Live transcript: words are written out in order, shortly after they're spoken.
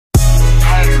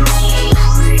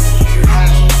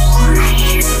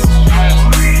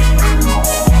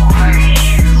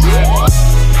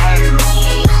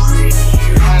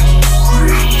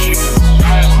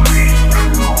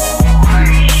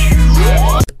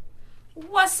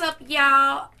What's up,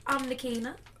 y'all? I'm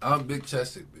Nakina. I'm Big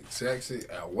Chesty, Big Sexy,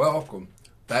 and welcome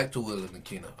back to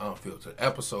Nakina Unfiltered,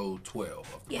 episode 12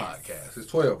 of the podcast. It's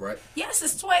 12, right? Yes,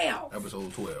 it's 12.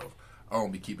 Episode 12. I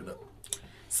won't be keeping up.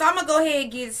 So I'm going to go ahead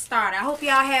and get started. I hope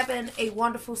y'all having a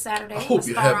wonderful Saturday. I hope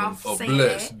you're having a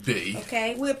blessed day.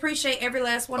 Okay? We appreciate every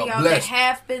last one of y'all that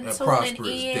have been tuning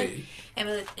in. Day.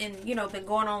 And you know, been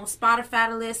going on Spotify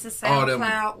to listen,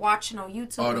 SoundCloud, watching on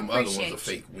YouTube. All them other ones are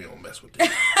fake. We don't mess with them.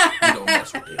 We don't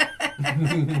mess with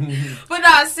them. But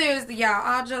no, seriously, y'all,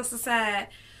 all jokes aside,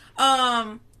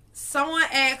 someone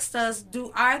asked us,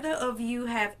 do either of you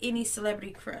have any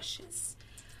celebrity crushes?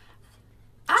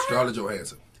 Scarlett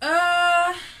Johansson.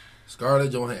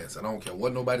 Scarlett Johansson. I don't care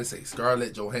what nobody say.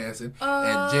 Scarlett Johansson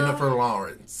and Jennifer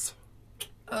Lawrence.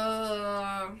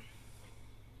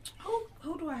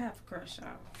 Who do I have a crush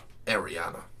on?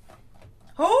 Ariana.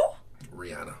 Who?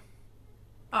 Rihanna.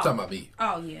 Oh. Talking about me.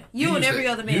 Oh, yeah. You and every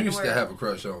other man in the world. You used to have a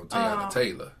crush on Tiana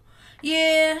Taylor.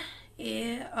 Yeah. Who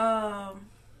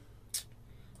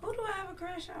do I have a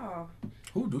crush on?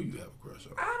 Who do you have a crush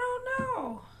on? I don't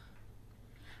know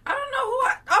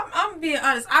who I'm being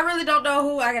honest. I really don't know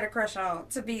who I got a crush on,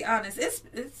 to be honest.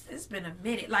 It's been a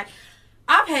minute. Like,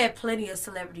 I've had plenty of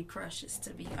celebrity crushes, to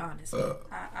be honest.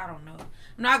 I don't know.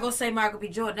 I'm not going to say Michael B.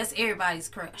 Jordan. That's everybody's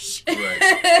crush. Right.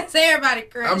 It's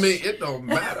everybody's crush. I mean, it don't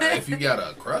matter if you got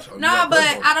a crush on him. No, but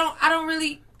I don't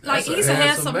really, like, he's a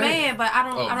handsome man, but I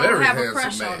don't have a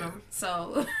crush on him.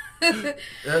 So.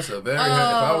 That's a very, if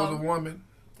I was a woman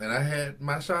and I had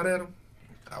my shot at him,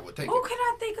 I would take it. Who can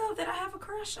I think of that I have a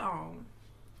crush on?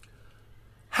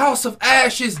 House of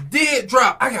Ashes did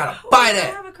drop. I gotta buy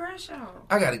that. I have a crush on.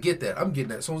 I gotta get that. I'm getting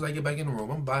that as soon as I get back in the room.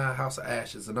 I'm buying House of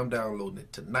Ashes and I'm downloading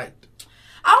it tonight.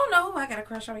 I don't know who I got a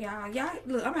crush on, y'all. Y'all,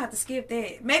 look, I'm gonna have to skip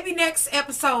that. Maybe next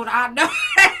episode I'll know.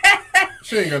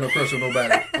 She ain't got no crush on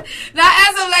nobody. Now,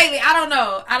 as of lately, I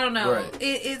don't know. Right.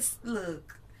 It's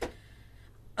look.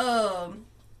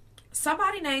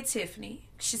 Somebody named Tiffany.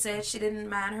 She said she didn't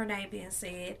mind her name being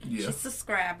said. Yeah. She's a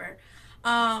subscriber.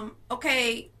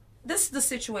 Okay, this is the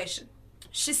situation.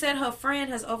 She said her friend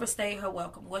has overstayed her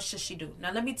welcome. What should she do?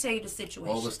 Now, let me tell you the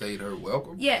situation. Overstayed her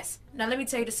welcome? Yes. Now, let me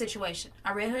tell you the situation.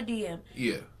 I read her DM.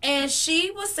 Yeah. And she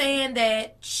was saying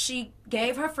that she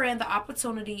gave her friend the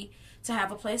opportunity to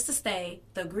have a place to stay.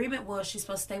 The agreement was she's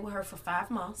supposed to stay with her for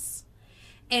 5 months.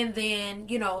 And then,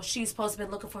 you know, she's supposed to be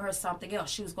looking for her something else.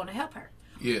 She was going to help her.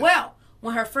 Yeah. Well,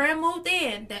 when her friend moved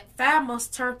in, that 5 months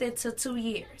turned into 2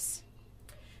 years.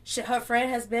 Her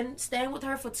friend has been staying with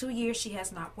her for 2 years. She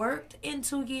has not worked in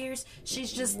 2 years.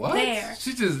 She's just there.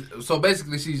 So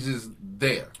basically she's just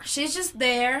there. She's just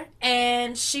there,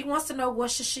 and she wants to know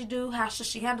what should she do, how should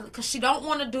she handle it, because she don't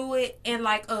want to do it in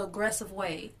like an aggressive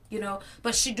way, you know,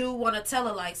 but she do want to tell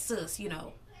her like, sis, you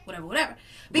know, whatever.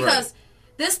 Because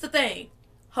this the thing.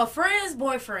 Her friend's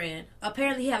boyfriend,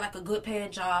 apparently he had like a good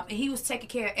paying job, and he was taking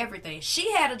care of everything.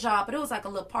 She had a job, but it was like a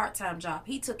little part-time job.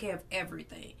 He took care of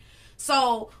everything.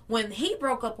 So when he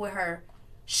broke up with her,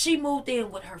 she moved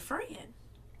in with her friend.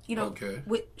 You know,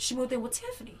 she moved in with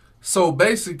Tiffany. So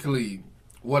basically,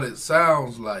 what it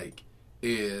sounds like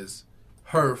is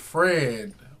her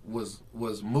friend was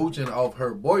mooching off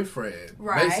her boyfriend,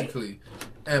 basically,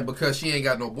 and because she ain't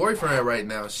got no boyfriend right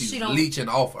now, she's leeching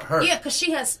off of her. Yeah, because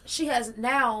she has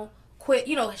now quit.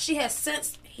 You know, she has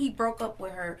since he broke up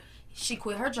with her, she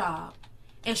quit her job,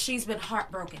 and she's been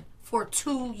heartbroken for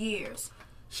 2 years.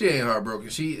 She ain't heartbroken.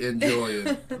 She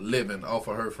enjoying living off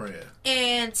of her friend.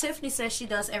 And Tiffany says she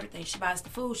does everything. She buys the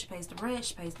food, she pays the rent,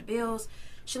 she pays the bills.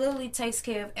 She literally takes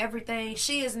care of everything.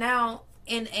 She is now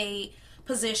in a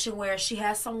position where she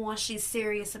has someone she's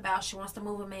serious about. She wants to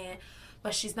move him in,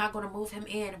 but she's not going to move him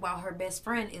in while her best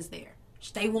friend is there.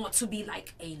 They want to be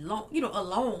like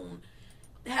alone.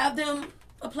 Have them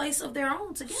a place of their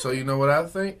own together. So you know what I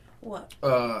think? What?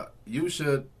 You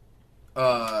should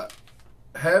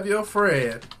have your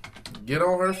friend get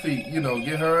on her feet, you know,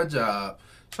 get her a job.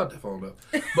 Shut that phone up.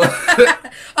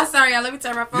 But oh, sorry, y'all. Let me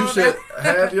turn my phone You should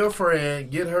have your friend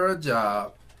get her a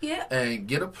job and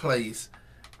get a place.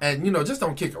 And, you know, just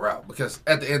don't kick her out because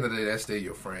at the end of the day, that's still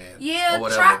your friend. Yeah, or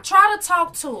whatever. Try to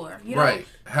talk to her. You know? Right.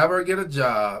 Have her get a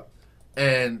job.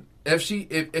 And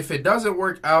if it doesn't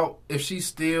work out, if she's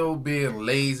still being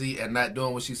lazy and not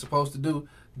doing what she's supposed to do,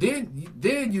 then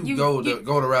you go the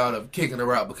route of kicking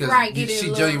her out because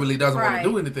she genuinely doesn't want to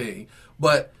do anything.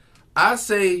 But I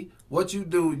say what you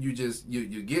do, you just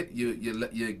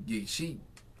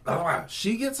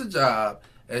she gets a job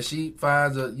and she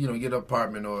finds get an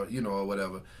apartment or or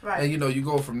whatever, and you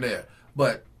go from there.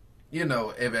 But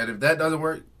if that doesn't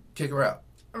work, kick her out,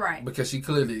 right? Because she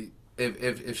clearly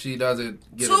if she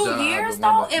doesn't get 2 a job. 2 years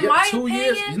though, in my 2 opinion.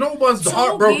 years. You know one's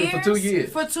heartbroken for 2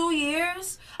 years. For 2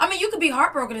 years, I mean, you could be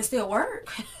heartbroken and still work.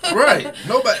 Right.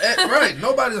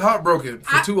 Nobody's heartbroken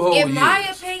for 2 whole years. In my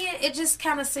opinion, it just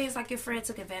kind of seems like your friend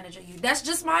took advantage of you. That's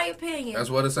just my opinion. That's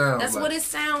what it sounds like. That's what it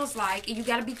sounds like, and you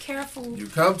got to be careful. You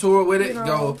come to her with it and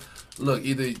go, look,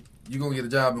 either you're going to get a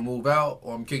job and move out,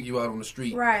 or I'm kicking you out on the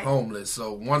street homeless.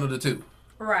 So one of the two.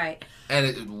 Right.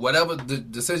 And whatever the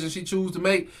decision she chooses to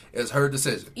make is her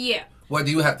decision. Yeah. Whether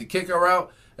you have to kick her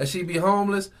out and she be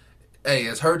homeless, hey,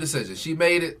 it's her decision. She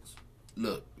made it.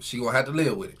 Look, she going to have to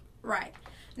live with it. Right.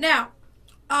 Now,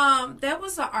 there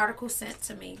was an article sent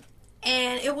to me,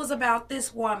 and it was about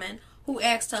this woman who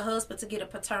asked her husband to get a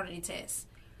paternity test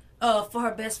for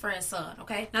her best friend's son,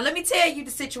 okay? Now, let me tell you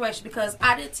the situation because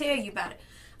I didn't tell you about it.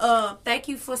 Thank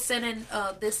you for sending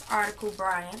this article,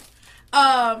 Brian.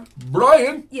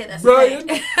 Brian? Yeah, that's Brian.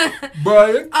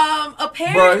 Brian.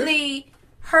 Apparently,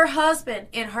 her husband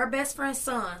and her best friend's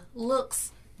son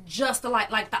looks just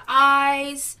alike. Like the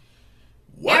eyes,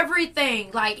 everything.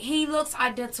 Like, he looks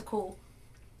identical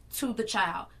to the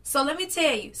child. So, let me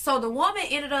tell you. So, the woman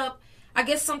ended up, I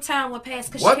guess some time went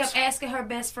past because she kept asking her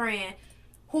best friend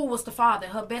who was the father.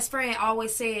 Her best friend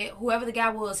always said whoever the guy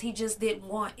was, he just didn't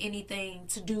want anything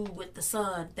to do with the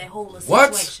son, that whole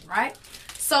situation, right?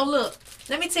 So, look,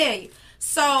 let me tell you.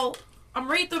 So,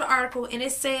 I'm reading through the article, and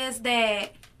it says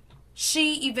that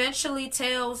she eventually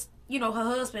tells, her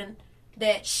husband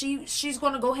that she's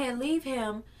going to go ahead and leave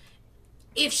him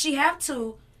if she have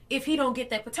to, if he don't get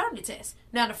that paternity test.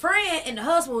 Now, the friend and the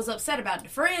husband was upset about it. The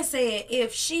friend said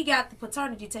if she got the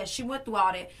paternity test, she went through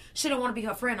all that, she didn't want to be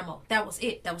her friend no more. That was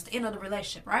it. That was the end of the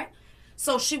relationship, right?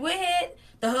 So she went ahead,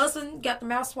 the husband got the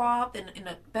mouth swabbed and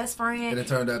the best friend. And it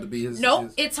turned out to be his.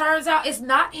 Nope, it turns out it's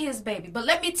not his baby. But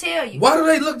let me tell you. Why do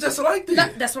they look just like this?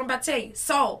 That's what I'm about to tell you.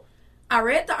 So, I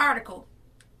read the article,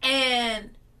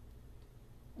 and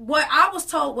what I was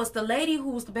told was the lady who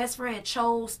was the best friend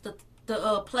chose the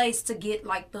place to get,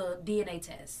 like, the DNA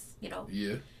test,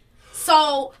 Yeah.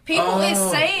 So, people is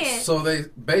saying. So, they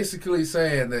basically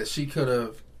saying that she could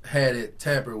have had it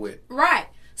tampered with. Right.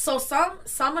 So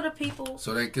some of the people,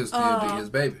 so they could still be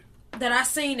his baby, that I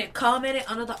seen and commented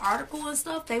under the article and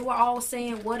stuff, they were all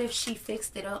saying, "What if she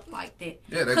fixed it up like that?"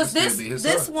 Yeah, that could still be his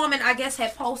son. This woman, I guess,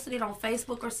 had posted it on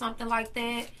Facebook or something like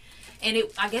that, and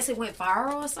I guess it went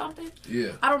viral or something.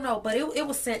 Yeah, I don't know, but it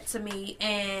was sent to me,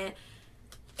 and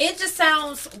it just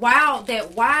sounds wild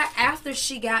that why after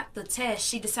she got the test,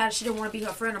 she decided she didn't want to be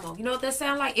her friend no more. You know what that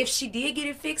sound like? If she did get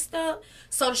it fixed up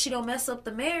so that she don't mess up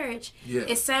the marriage,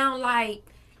 it sound like.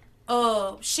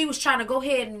 She was trying to go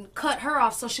ahead and cut her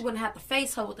off so she wouldn't have to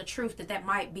face her with the truth that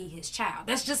might be his child.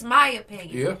 That's just my opinion.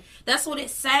 Yeah. That's what it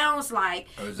sounds like.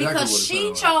 Exactly, because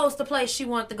she chose the place she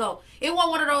wanted to go. It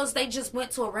wasn't one of those they just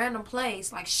went to a random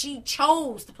place. Like, she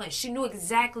chose the place. She knew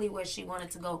exactly where she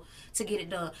wanted to go to get it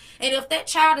done. And if that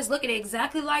child is looking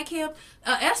exactly like him,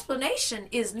 an explanation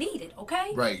is needed,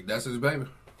 okay? Right. That's his baby.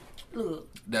 Look.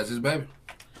 That's his baby.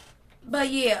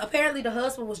 But yeah, apparently the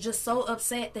husband was just so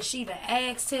upset that she even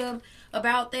asked him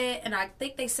about that, and I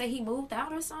think they say he moved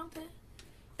out or something.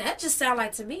 That just sound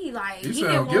like to me like he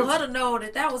didn't want her to know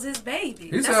that was his baby.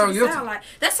 That's what it sound like.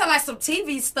 That sound like some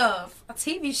TV stuff, a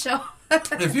TV show.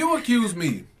 If you accuse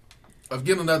me of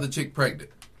getting another chick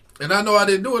pregnant, and I know I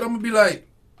didn't do it, I'm gonna be like,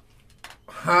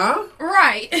 huh?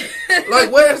 Right.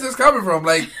 Like, where is this coming from?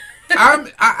 Like,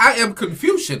 I am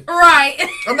Confucian. Right.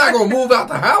 I'm not gonna move out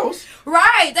the house.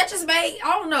 Right. That just made, I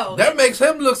don't know. That makes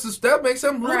him look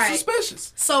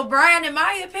suspicious. So, Brian, in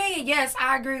my opinion, yes,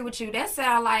 I agree with you. That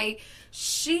sound like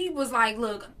she was like,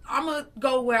 look, I'm gonna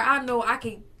go where I know I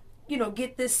can,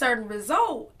 get this certain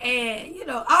result. And,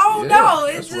 I don't know.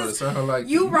 It's that's what it sounds like.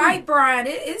 You right, Brian.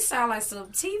 It sounds like some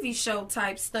TV show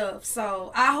type stuff.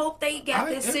 So I hope they got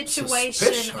this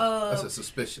situation that's a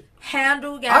suspicion.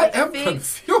 handled, got it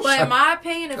fixed. Confused. But in my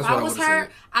opinion, if I was her,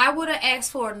 said. I would have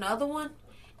asked for another one.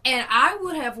 And I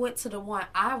would have went to the one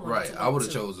I wanted to go I would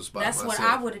have to. chose the spot That's myself. what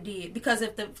I would have did. Because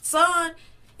if the son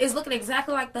is looking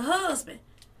exactly like the husband,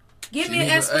 give me an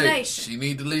explanation. She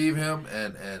need to leave him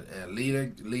and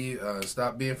leave.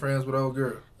 Stop being friends with old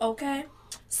girl. Okay.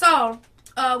 So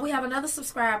we have another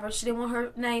subscriber. She didn't want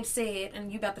her name said,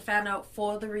 and you about to find out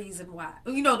for the reason why.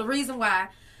 The reason why.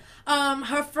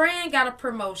 Her friend got a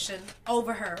promotion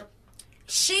over her.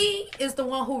 She is the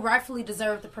one who rightfully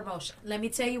deserved the promotion. Let me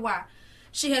tell you why.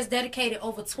 She has dedicated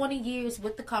over 20 years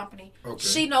with the company. Okay.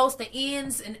 She knows the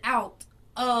ins and out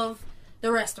of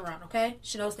the restaurant, okay?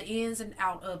 She knows the ins and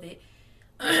out of it.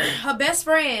 Her best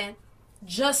friend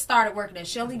just started working there.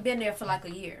 She only been there for like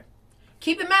a year.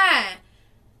 Keep in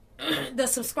mind, the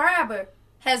subscriber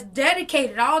has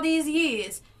dedicated all these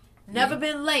years, never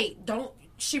been late.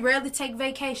 She rarely take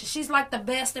vacation. She's like the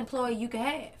best employee you can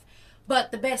have.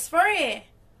 But the best friend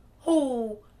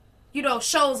who,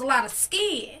 shows a lot of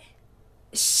skin,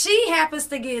 she happens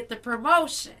to get the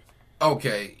promotion.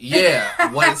 Okay,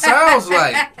 yeah. What it sounds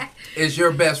like is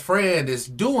your best friend is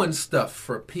doing stuff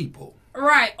for people.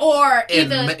 Right, or in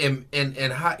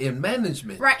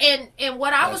management. Right, and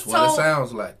what I was told. That's what it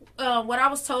sounds like. What I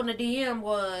was told in the DM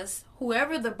was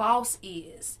whoever the boss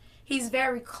is, he's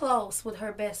very close with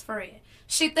her best friend.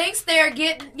 She thinks they're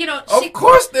getting, Of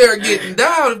course they're getting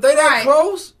down if they that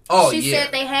close. Oh, she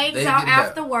said they hangs out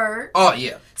afterward. Oh,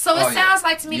 yeah. So it sounds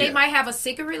like to me they might have a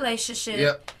secret relationship.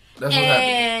 Yep. That's what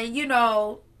happened.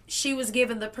 And, she was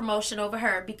given the promotion over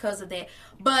her because of that.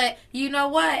 But you know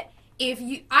what?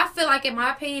 I feel like, in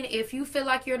my opinion, if you feel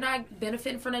like you're not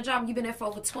benefiting from the job, you've been there for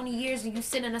over 20 years and you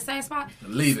sit in the same spot,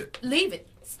 leave it.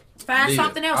 Find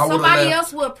something else. Somebody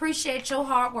else will appreciate your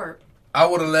hard work. I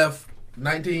would have left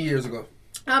 19 years ago.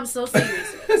 I'm so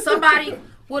serious. Somebody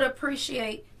would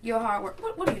appreciate your hard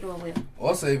work. What are you doing with it?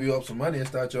 Or save you up some money and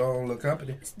start your own little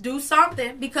company. Do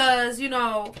something because,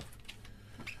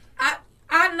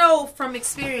 I know from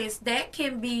experience that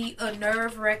can be a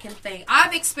nerve-wracking thing.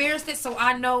 I've experienced it, so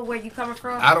I know where you're coming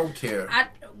from. I don't care.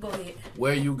 Go ahead.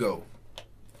 Where you go.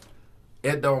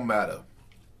 It don't matter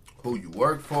who you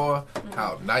work for,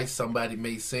 how nice somebody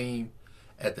may seem.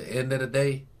 At the end of the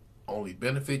day, only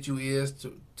benefit you is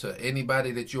to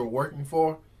anybody that you're working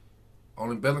for.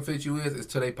 Only benefit you is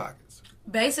to their pockets.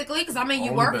 Basically, because,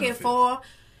 you're working for...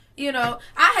 I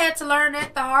had to learn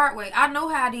that the hard way. I know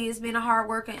how it is being a hard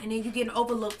worker and then you getting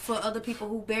overlooked for other people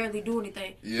who barely do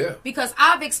anything. Yeah. Because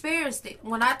I've experienced it.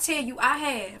 When I tell you I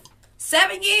have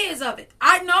 7 years of it,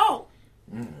 I know.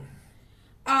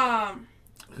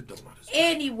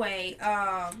 Anyway,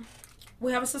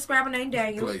 we have a subscriber named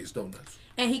Daniel. Glazed donuts.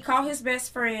 And he called his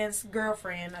best friend's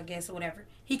girlfriend, I guess, or whatever.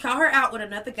 He called her out with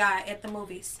another guy at the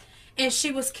movies. And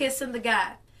she was kissing the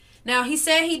guy. Now, he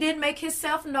said he didn't make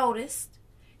himself noticed.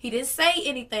 He didn't say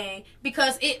anything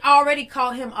because it already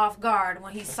caught him off guard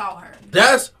when he saw her.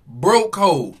 That's broke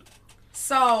code.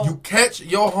 So you catch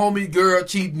your homie girl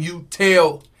cheating, you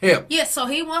tell him. Yeah, so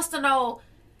he wants to know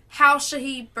how should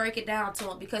he break it down to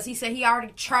him because he said he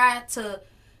already tried to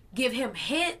give him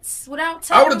hints without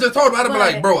telling him. I would have just told him, I'd have been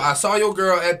like, bro, I saw your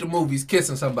girl at the movies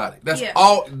kissing somebody. That's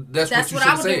all. That's what you should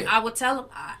have said. I would tell him.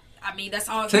 That's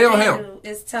all. Tell him. Do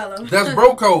is tell him. That's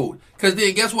bro code. Because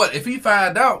then guess what? If he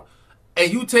find out. And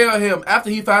you tell him after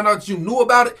he found out that you knew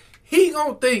about it, he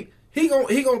gonna think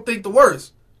the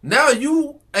worst. Now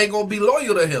you ain't gonna be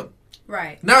loyal to him.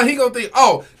 Right. Now he gonna think,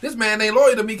 oh, this man ain't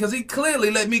loyal to me because he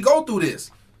clearly let me go through this.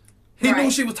 He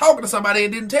knew she was talking to somebody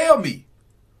and didn't tell me.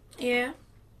 Yeah.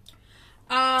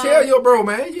 Tell your bro,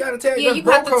 man. You gotta tell him. Yeah, you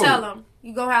have to tell him.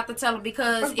 You gonna have to tell him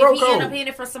because if he end up hearing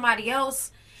it from somebody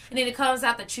else, and then it comes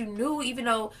out that you knew, even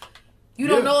though you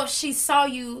don't know if she saw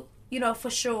you, for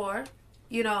sure.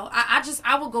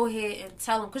 I would go ahead and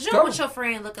tell him because you don't want your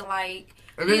friend looking like.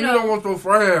 And then you don't want your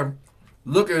friend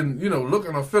looking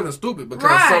or feeling stupid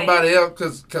because somebody else,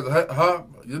 because her,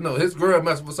 his girl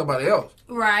messing with somebody else.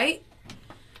 Right.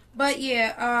 But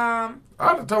yeah,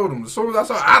 I'd have told him as soon as I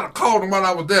saw, I'd have called him while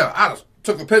I was there. I'd have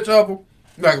took a picture of him,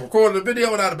 recorded the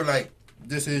video, and I'd have been like,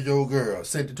 "This is your girl."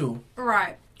 Sent it to him.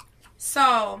 Right.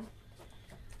 So,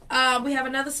 we have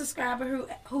another subscriber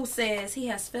who says he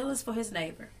has feelings for his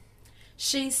neighbor.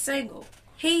 She's single.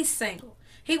 He's single.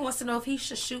 He wants to know if he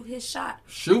should shoot his shot.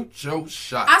 Shoot your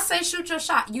shot. I say shoot your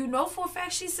shot. You know for a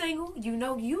fact she's single. You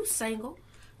know you single.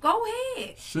 Go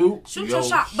ahead. Shoot your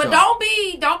shot. But don't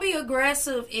be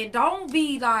aggressive and don't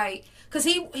be like, because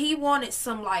he wanted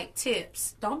some like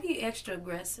tips. Don't be extra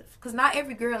aggressive. Because not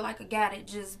every girl like a guy that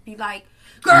just be like,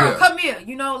 girl, come here.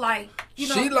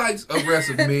 She likes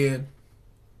aggressive men,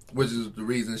 which is the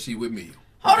reason she with me.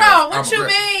 Hold on. What you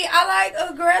mean? I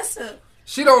like aggressive.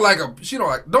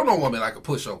 Don't no woman like a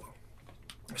pushover.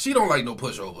 She don't like no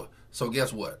pushover. So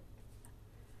guess what?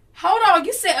 Hold on,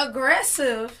 you said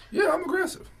aggressive. Yeah, I'm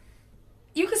aggressive.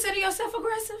 You consider yourself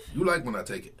aggressive? You like when I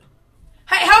take it.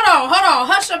 Hey, hold on,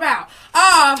 hush your mouth.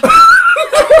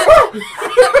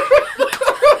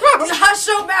 Hush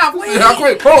your mouth, please. Yeah,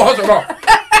 quick. Hold on, hush your mouth.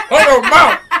 Hold your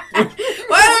mouth.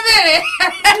 Wait a minute.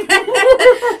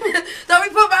 Don't be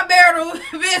put my marital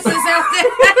business out there.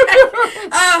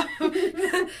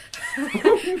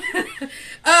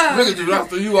 Look at you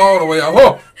after you all the way out.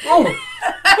 Oh,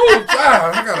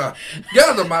 child, I gotta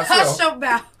gather myself. Hush your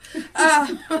mouth.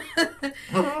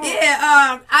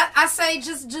 I say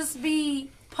just be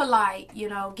polite,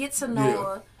 get to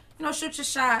know her. Shoot your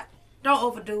shot. Don't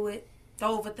overdo it.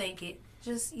 Don't overthink it.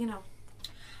 Just,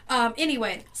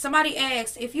 Anyway, somebody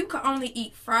asked, if you could only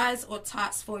eat fries or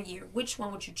tots for a year, which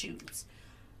one would you choose?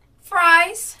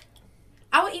 Fries.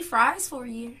 I would eat fries for a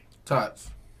year. Tots.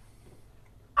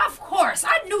 Of course.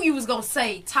 I knew you was going to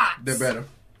say tots. They're better.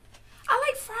 I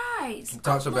like fries.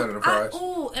 Tots are better than fries.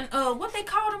 And what they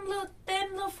call them little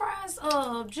thin little fries?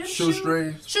 Just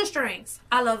shoestrings. Shoestrings.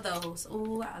 I love those.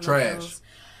 Ooh, I love trash. Those.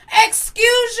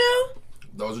 Excuse you?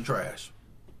 Those are trash.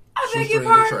 I beg your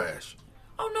pardon? Trash.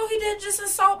 Oh no, he didn't just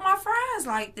insult my fries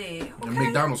like that. Okay. And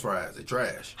McDonald's fries, they're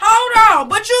trash. Hold on,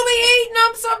 but you be eating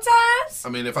them sometimes? I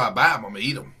mean, if I buy them, I'm gonna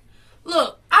eat them.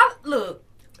 Look.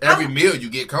 Every meal you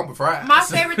get come with fries. My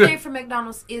favorite thing from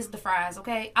McDonald's is the fries,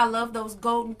 okay? I love those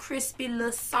golden, crispy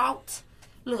little salt.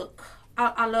 Look,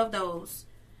 I love those.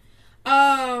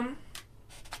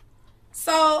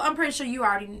 So, I'm pretty sure you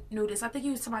already knew this. I think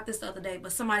you was talking about this the other day,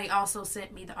 but somebody also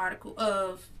sent me the article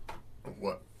of...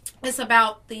 What? It's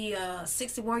about the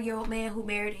 61-year-old man who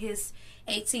married his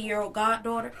 18-year-old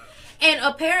goddaughter. And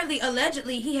apparently,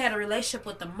 allegedly, he had a relationship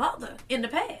with the mother in the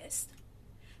past.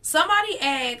 Somebody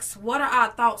asked, what are our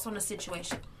thoughts on the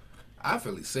situation? I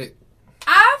feel he's sick.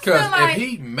 I feel like... Because if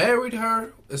he married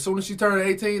her, as soon as she turned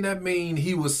 18, that means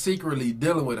he was secretly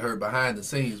dealing with her behind the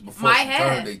scenes before she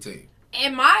turned 18.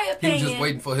 In my opinion... He was just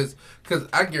waiting for his... Because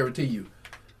I guarantee you,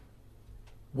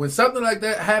 when something like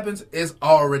that happens, it's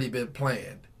already been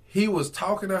planned. He was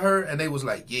talking to her, and they was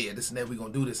like, yeah, this and that, we're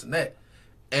going to do this and that.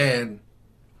 And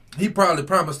he probably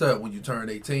promised her, when you turn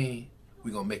 18,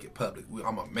 we're going to make it public.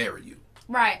 I'm going to marry you.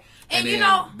 Right. And you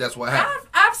know, that's what happened.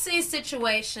 I've seen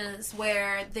situations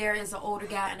where there is an older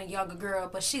guy and a younger girl,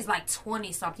 but she's like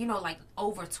 20-something, like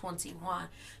over 21.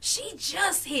 She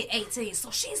just hit 18,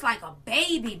 so she's like a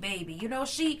baby.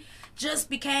 She just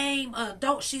became an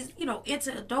adult. She's,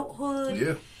 into adulthood.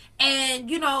 Yeah.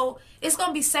 And, it's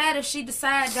going to be sad if she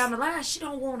decides down the line she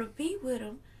don't want to be with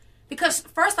him. Because,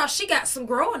 first off, she got some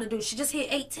growing to do. She just hit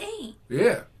 18.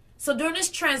 Yeah. So during this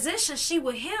transition, she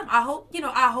with him. I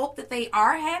hope that they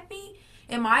are happy,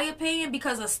 in my opinion,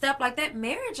 because a step like that,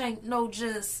 marriage ain't no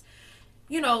just,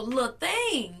 little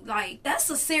thing. Like, that's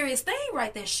a serious thing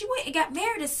right there. She went and got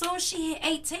married as soon as she hit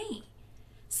 18.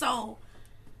 So,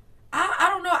 I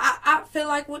don't know. I feel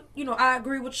like I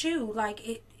agree with you.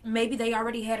 Like, maybe they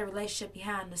already had a relationship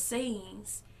behind the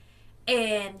scenes.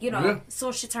 And,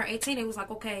 so she turned 18, it was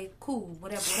like, okay, cool,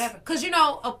 whatever. Because,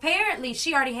 apparently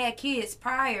she already had kids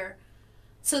prior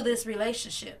to this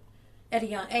relationship at a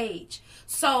young age.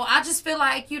 So I just feel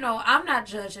like, I'm not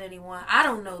judging anyone. I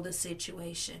don't know the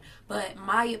situation. But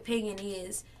my opinion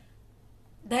is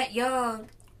that young,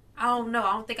 I don't know.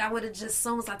 I don't think I would have just, as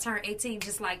soon as I turned 18,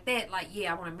 just like that, like,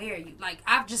 yeah, I want to marry you. Like,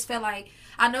 I just felt like,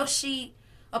 I know she...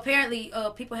 Apparently,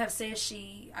 people have said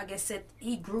said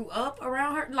he grew up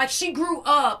around her. Like, she grew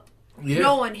up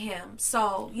knowing him.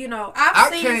 So,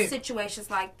 I've seen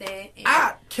situations like that.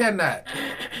 I cannot.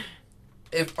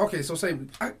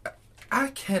 I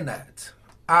cannot.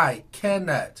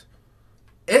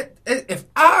 If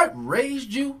I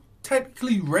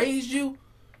technically raised you,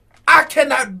 I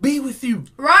cannot be with you.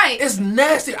 Right. It's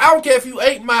nasty. I don't care if you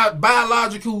ain't my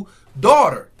biological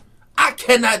daughter. I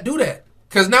cannot do that.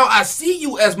 Because now I see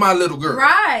you as my little girl.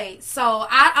 Right. So,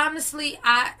 I honestly,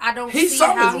 I don't see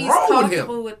how he's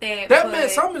comfortable with that. Man,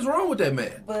 something's wrong with that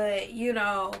man. But,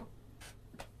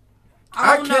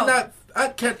 I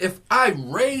can't, if I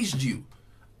raised you,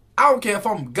 I don't care if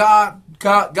I'm God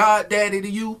daddy to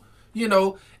you,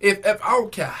 if I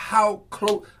don't care how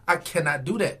close, I cannot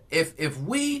do that. If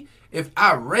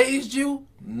I raised you,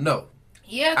 no.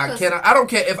 Yeah, I cannot. I don't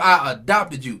care if I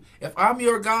adopted you. If I'm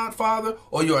your godfather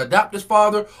or your adopted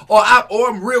father, or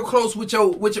I'm real close with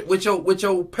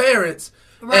your parents,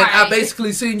 right, and I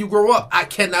basically seen you grow up, I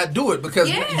cannot do it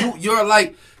because you're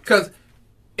like, because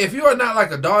if you are not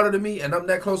like a daughter to me, and I'm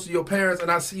that close to your parents, and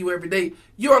I see you every day,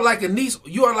 you are like a niece.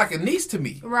 You are like a niece to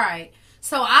me. Right.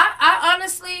 So I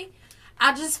honestly,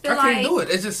 I just feel I can't do it.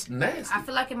 It's just nasty. I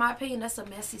feel like, in my opinion, that's a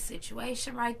messy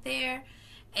situation right there,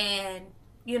 and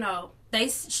they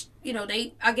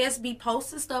I guess be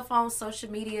posting stuff on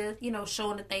social media,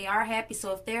 showing that they are happy.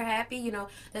 So if they're happy,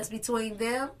 that's between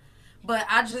them. But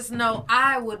I just know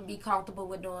I wouldn't be comfortable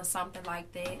with doing something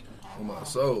like that. Oh, my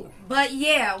soul. But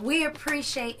yeah, we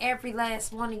appreciate every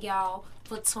last one of y'all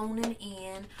for tuning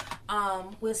in.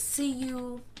 We'll see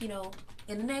you,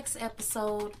 in the next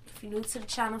episode. If you're new to the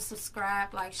channel,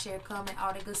 subscribe, like, share, comment,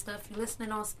 all that good stuff. If you're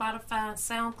listening on Spotify and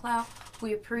SoundCloud,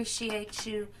 we appreciate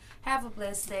you. Have a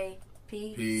blessed day.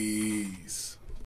 Peace.